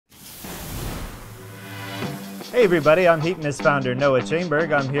Hey everybody, I'm HEATONIST founder Noah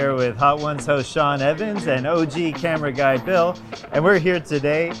Chaimberg. I'm here with Hot Ones host Sean Evans and OG camera guy Bill. And we're here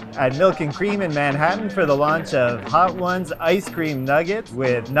today at Milk and Cream in Manhattan for the launch of Hot Ones Ice Cream Nuggets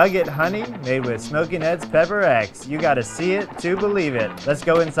with Nugget Honey made with Smokin Pepper X. You gotta see it to believe it. Let's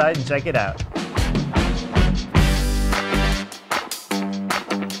go inside and check it out.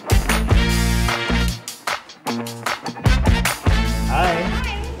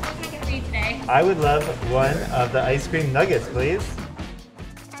 I would love one of the ice cream nuggets, please.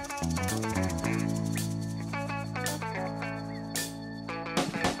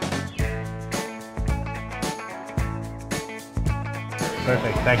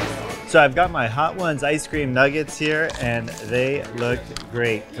 Perfect, thanks. So I've got my Hot Ones ice cream nuggets here and they look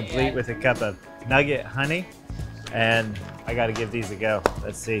great, complete with a cup of nugget honey. And I gotta give these a go.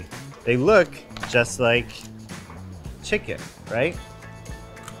 Let's see. They look just like chicken, right?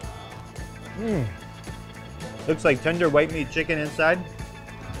 Looks like tender white meat chicken inside.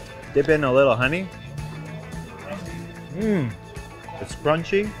 Dip in a little honey. It's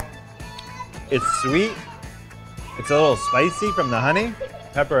crunchy. It's sweet. It's a little spicy from the honey.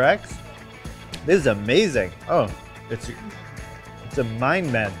 Pepper X. This is amazing. Oh, it's a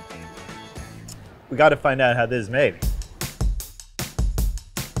mind bend. We got to find out how this is made.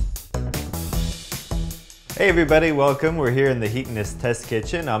 Hey everybody, welcome. We're here in the HEATONIST test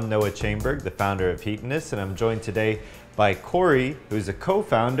kitchen. I'm Noah Chaimberg, the founder of HEATONIST, and I'm joined today by Cory, who's a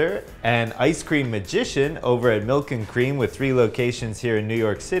co-founder and ice cream magician over at Milk and Cream with 3 locations here in New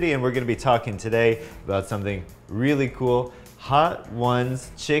York City. And we're gonna be talking today about something really cool, Hot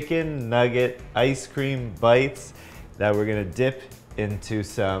Ones chicken nugget ice cream bites that we're gonna dip into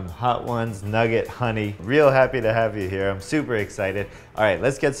some Hot Ones Nugget Honey. Real happy to have you here. I'm super excited. All right,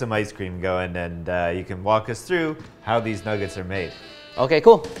 let's get some ice cream going and you can walk us through how these nuggets are made. Okay,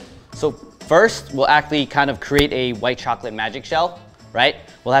 cool. So first, we'll actually kind of create a white chocolate magic shell, right?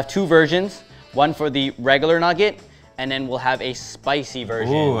 We'll have 2 versions, one for the regular nugget, and then we'll have a spicy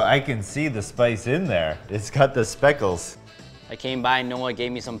version. Ooh, I can see the spice in there. It's got the speckles. I came by, Noah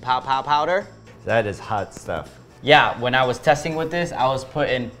gave me some pow pow powder. That is hot stuff. Yeah, when I was testing with this, I was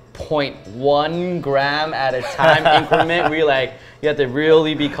putting 0.1 gram at a time increment. We like, you have to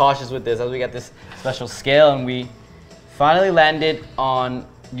really be cautious with this as we got this special scale, and we finally landed on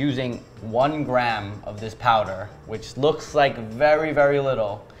using 1 gram of this powder, which looks like very, very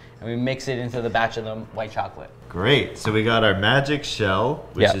little. And we mix it into the batch of the white chocolate. Great, so we got our magic shell,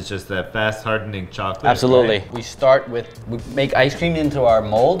 which is just that fast hardening chocolate. Absolutely. Right? We make ice cream into our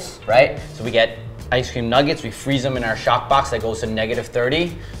molds, right? So we get ice cream nuggets, we freeze them in our shock box that goes to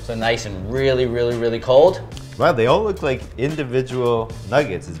 -30, so nice and really, really, really cold. Wow, they all look like individual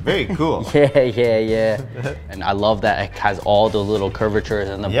nuggets. It's very cool. Yeah. And I love that it has all the little curvatures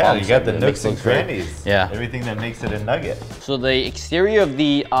and the bumps. Yeah, you got the nooks and crannies. Yeah. Everything that makes it a nugget. So the exterior of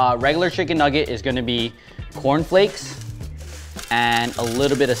the regular chicken nugget is gonna be cornflakes and a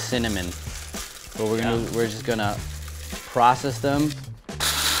little bit of cinnamon. So we're just gonna process them.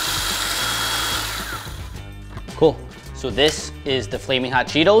 Cool. So this is the Flaming Hot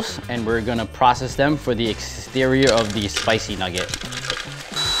Cheetos, and we're gonna process them for the exterior of the spicy nugget.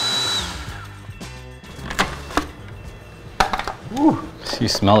 Ooh, you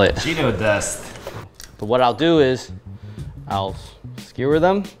smell it. Cheeto dust. But what I'll do is, I'll skewer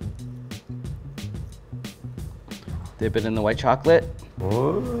them, dip it in the white chocolate.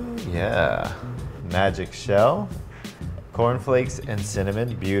 Oh, yeah. Magic shell, cornflakes and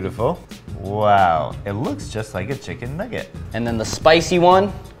cinnamon, beautiful. Wow, it looks just like a chicken nugget. And then the spicy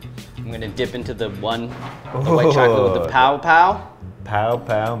one, I'm gonna dip into the white chocolate with the Pow Pow. Pow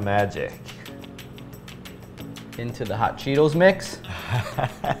Pow magic. Into the hot Cheetos mix.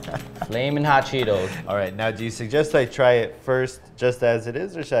 Flamin' hot Cheetos. All right, now do you suggest I try it first just as it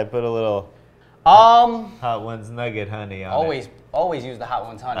is, or should I put a little Hot Ones Nugget Honey on it? Always use the Hot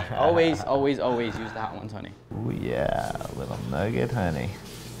Ones Honey. Always use the Hot Ones Honey. Ooh yeah, a little nugget honey.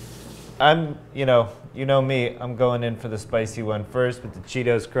 You know me, I'm going in for the spicy one first with the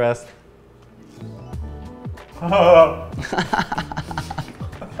Cheetos crust.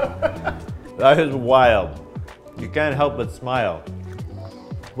 That is wild. You can't help but smile.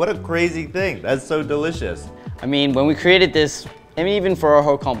 What a crazy thing. That's so delicious. I mean, when we created this, I mean, even for our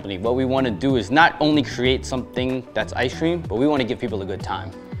whole company, what we want to do is not only create something that's ice cream, but we want to give people a good time.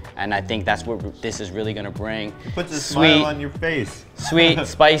 And I think that's what this is really going to bring. It puts a smile on your face. Sweet,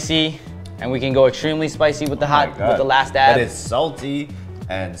 spicy, and we can go extremely spicy with the with the last dab. But it's salty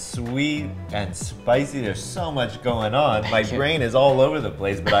and sweet and spicy. There's so much going on. My brain is all over the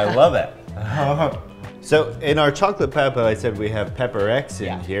place, but I love it. So in our chocolate Pow Pow, I said we have Pepper X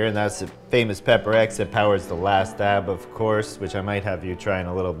in here, and that's the famous Pepper X that powers the last dab, of course, which I might have you try in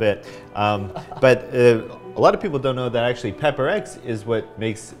a little bit. But a lot of people don't know that actually Pepper X is what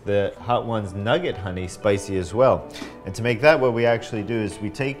makes the Hot Ones Nugget Honey spicy as well. And to make that, what we actually do is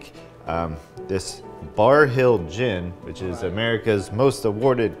we take this Bar Hill gin, which is America's most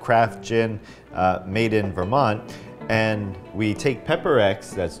awarded craft gin made in Vermont, and we take Pepper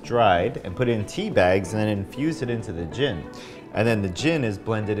X that's dried and put it in tea bags and then infuse it into the gin. And then the gin is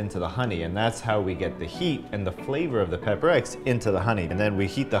blended into the honey, and that's how we get the heat and the flavor of the Pepper X into the honey. And then we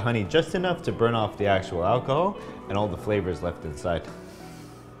heat the honey just enough to burn off the actual alcohol and all the flavors left inside.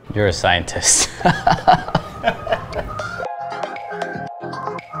 You're a scientist.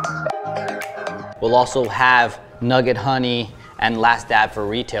 We'll also have Nugget Honey and Last Dab for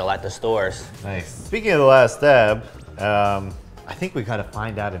retail at the stores. Nice. Speaking of the Last Dab, I think we gotta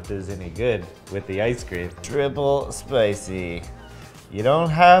find out if this is any good with the ice cream. Triple spicy. You don't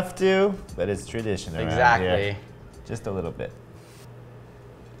have to, but it's tradition around here. Just a little bit.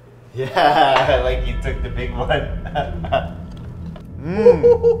 Yeah, like you took the big one.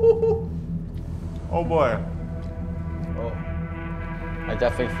 Oh boy. Oh, I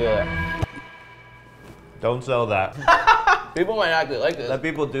definitely feel it. Don't sell that. People might actually like this. Let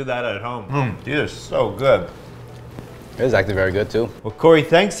people do that at home. These are so good. It is actually very good too. Well, Cory,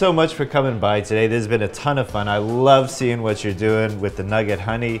 thanks so much for coming by today. This has been a ton of fun. I love seeing what you're doing with the Nugget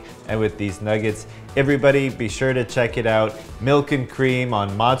Honey and with these nuggets. Everybody, be sure to check it out. Milk and Cream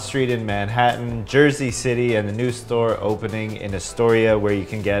on Mott Street in Manhattan, Jersey City, and the new store opening in Astoria where you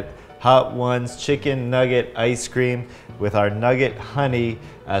can get Hot Ones Chicken Nugget Ice Cream with our Nugget Honey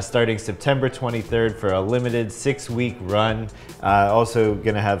starting September 23rd for a limited 6-week run. Also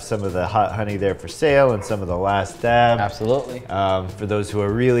gonna have some of the hot honey there for sale and some of the Last Dab. Absolutely. For those who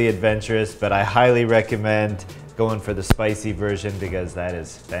are really adventurous, but I highly recommend going for the spicy version because that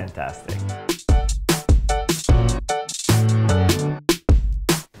is fantastic.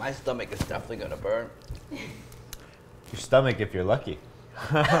 My stomach is definitely gonna burn. Your stomach if you're lucky.